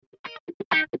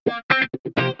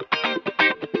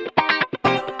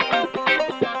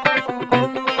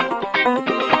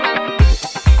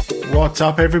What's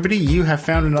up, everybody? You have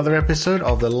found another episode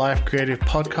of the Life Creative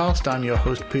Podcast. I'm your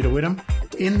host, Peter Whittam.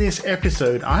 In this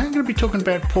episode, I'm going to be talking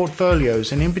about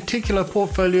portfolios, and in particular,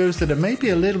 portfolios that are maybe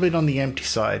a little bit on the empty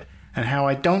side, and how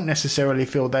I don't necessarily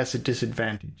feel that's a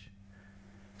disadvantage.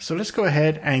 So let's go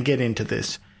ahead and get into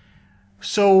this.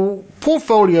 So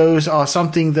portfolios are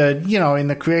something that, in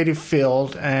the creative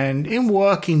field and in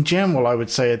work in general, I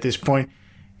would say at this point,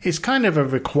 it's kind of a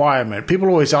requirement. People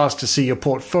always ask to see your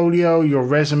portfolio, your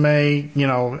resume,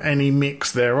 any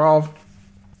mix thereof.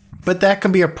 But that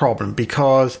can be a problem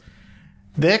because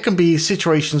there can be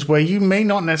situations where you may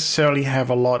not necessarily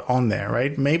have a lot on there,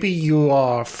 right? Maybe you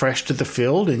are fresh to the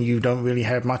field and you don't really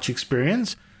have much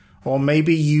experience. Or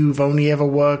maybe you've only ever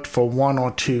worked for one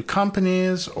or two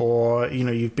companies, or,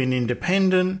 you've been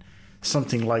independent,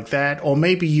 something like that. Or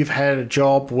maybe you've had a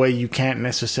job where you can't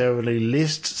necessarily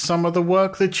list some of the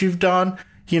work that you've done.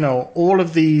 All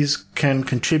of these can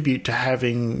contribute to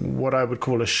having what I would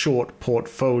call a short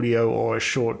portfolio or a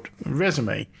short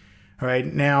resume. Right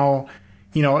now,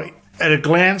 at a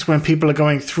glance, when people are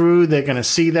going through, they're going to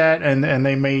see that and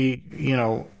they may,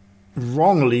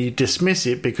 wrongly dismiss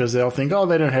it because they'll think, oh,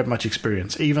 they don't have much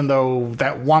experience, even though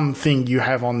that one thing you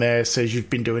have on there says you've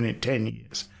been doing it 10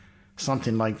 years,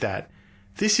 something like that.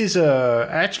 This is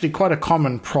actually quite a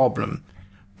common problem,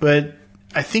 but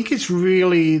I think it's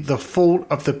really the fault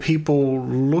of the people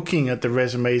looking at the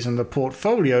resumes and the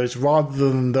portfolios rather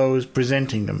than those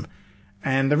presenting them.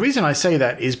 And the reason I say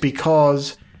that is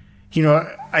because,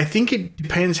 I think it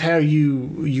depends how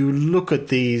you look at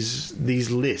these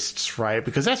lists, right?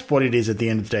 Because that's what it is at the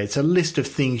end of the day. It's a list of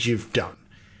things you've done.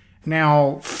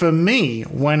 Now, for me,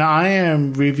 when I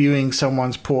am reviewing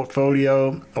someone's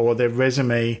portfolio or their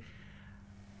resume,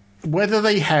 whether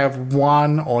they have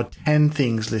 1 or 10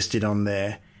 things listed on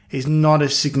there is not a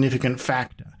significant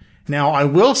factor. Now, I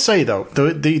will say, though,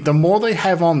 the more they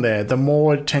have on there, the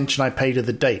more attention I pay to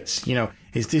the dates.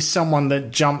 Is this someone that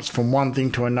jumps from one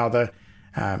thing to another,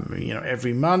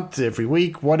 every month, every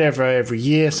week, whatever, every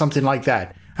year, something like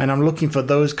that? And I'm looking for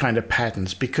those kind of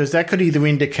patterns because that could either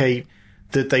indicate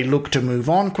that they look to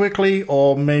move on quickly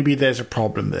or maybe there's a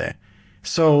problem there.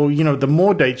 So, the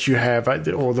more dates you have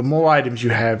or the more items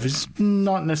you have is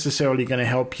not necessarily going to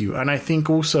help you. And I think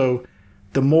also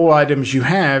the more items you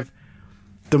have,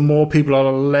 the more people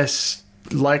are less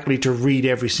likely to read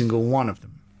every single one of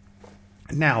them.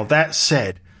 Now, that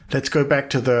said, let's go back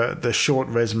to the short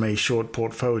resume, short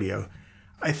portfolio.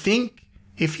 I think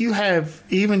if you have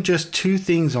even just 2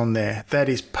 things on there, that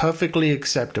is perfectly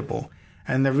acceptable.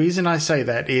 And the reason I say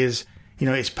that is,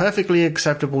 it's perfectly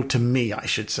acceptable to me, I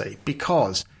should say,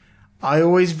 because I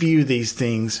always view these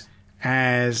things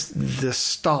as the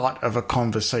start of a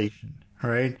conversation,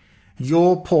 right?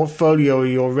 Your portfolio,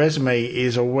 your resume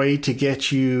is a way to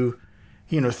get you,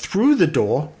 through the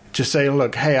door to say,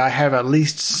 look, hey, I have at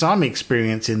least some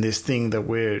experience in this thing that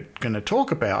we're going to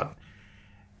talk about.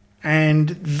 And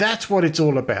that's what it's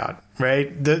all about,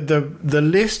 right? The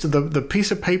list, the piece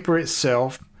of paper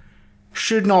itself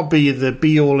should not be the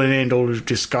be-all and end-all of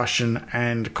discussion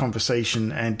and conversation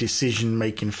and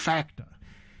decision-making factor.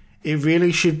 It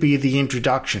really should be the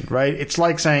introduction, right? It's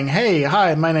like saying, hey,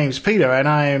 hi, my name's Peter, and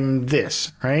I'm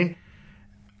this, right?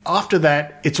 After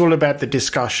that, it's all about the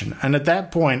discussion. And at that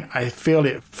point, I feel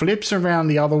it flips around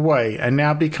the other way and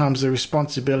now becomes the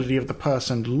responsibility of the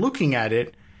person looking at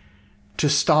it to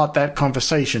start that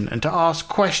conversation and to ask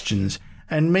questions.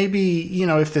 And maybe,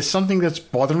 if there's something that's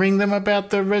bothering them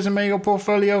about the resume or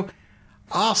portfolio,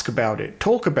 ask about it,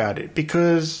 talk about it,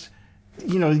 because,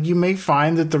 you may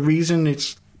find that the reason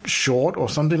it's short or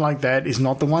something like that is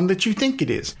not the one that you think it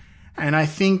is. And I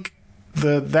think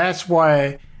that's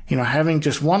why, having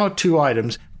just 1 or 2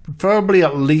 items, preferably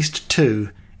at least 2,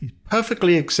 is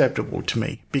perfectly acceptable to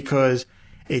me because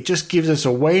it just gives us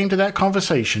a way into that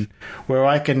conversation where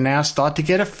I can now start to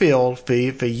get a feel for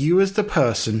you as the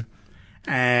person.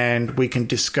 And we can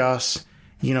discuss,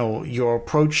 your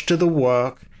approach to the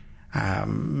work,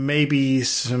 maybe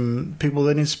some people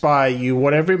that inspire you,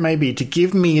 whatever it may be, to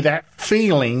give me that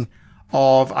feeling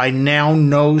of I now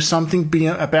know something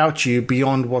about you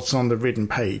beyond what's on the written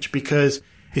page. Because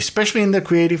especially in the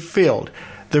creative field,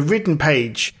 the written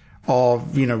page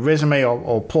of, resume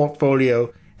or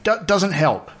portfolio doesn't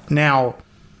help. Now,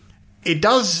 it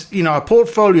does,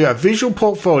 a visual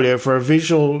portfolio for a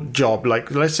visual job,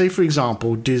 like let's say, for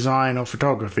example, design or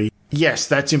photography. Yes,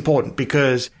 that's important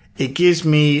because it gives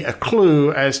me a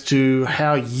clue as to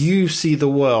how you see the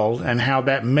world and how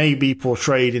that may be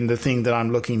portrayed in the thing that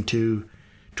I'm looking to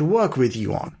work with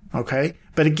you on. Okay.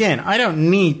 But again, I don't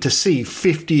need to see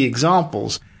 50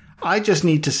 examples. I just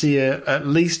need to see at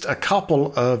least a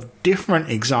couple of different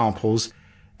examples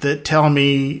that tell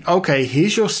me, okay,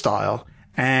 here's your style,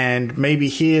 and maybe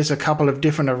here's a couple of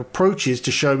different approaches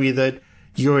to show me that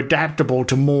you're adaptable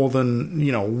to more than,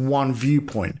 one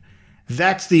viewpoint.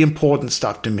 That's the important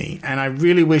stuff to me. And I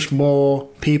really wish more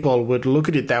people would look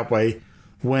at it that way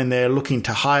when they're looking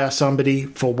to hire somebody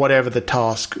for whatever the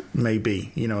task may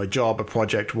be, a job, a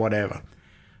project, whatever.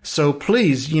 So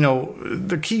please,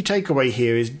 the key takeaway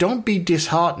here is don't be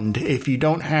disheartened if you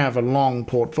don't have a long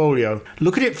portfolio.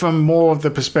 Look at it from more of the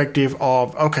perspective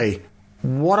of, okay,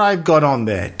 what I've got on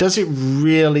there, does it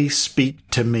really speak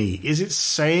to me? Is it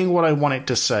saying what I want it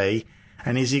to say?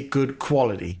 And is it good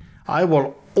quality? I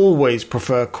will always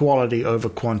prefer quality over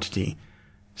quantity.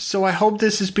 So I hope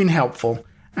this has been helpful.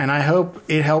 And I hope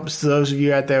it helps those of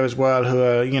you out there as well who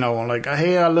are, like,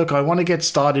 hey, look, I want to get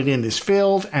started in this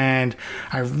field and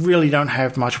I really don't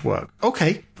have much work.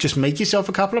 Okay, just make yourself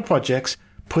a couple of projects,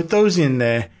 put those in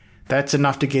there. That's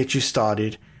enough to get you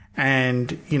started.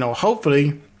 And,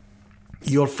 hopefully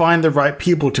you'll find the right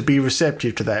people to be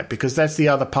receptive to that, because that's the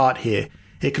other part here.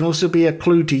 It can also be a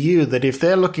clue to you that if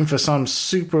they're looking for some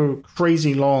super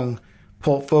crazy long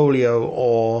portfolio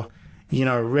or,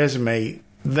 resume,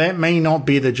 that may not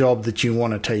be the job that you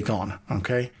want to take on,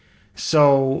 okay?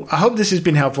 So I hope this has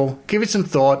been helpful. Give it some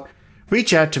thought.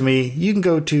 Reach out to me. You can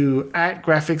go to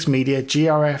 @graphicsmedia,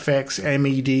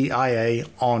 GRFXMEDIA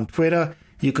on Twitter.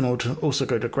 You can also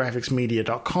go to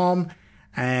graphicsmedia.com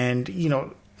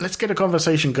and, let's get a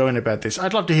conversation going about this.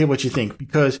 I'd love to hear what you think,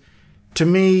 because to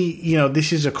me,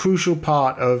 this is a crucial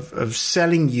part of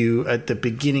selling you at the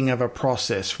beginning of a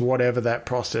process, whatever that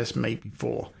process may be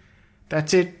for.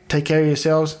 That's it. Take care of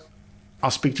yourselves.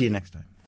 I'll speak to you next time.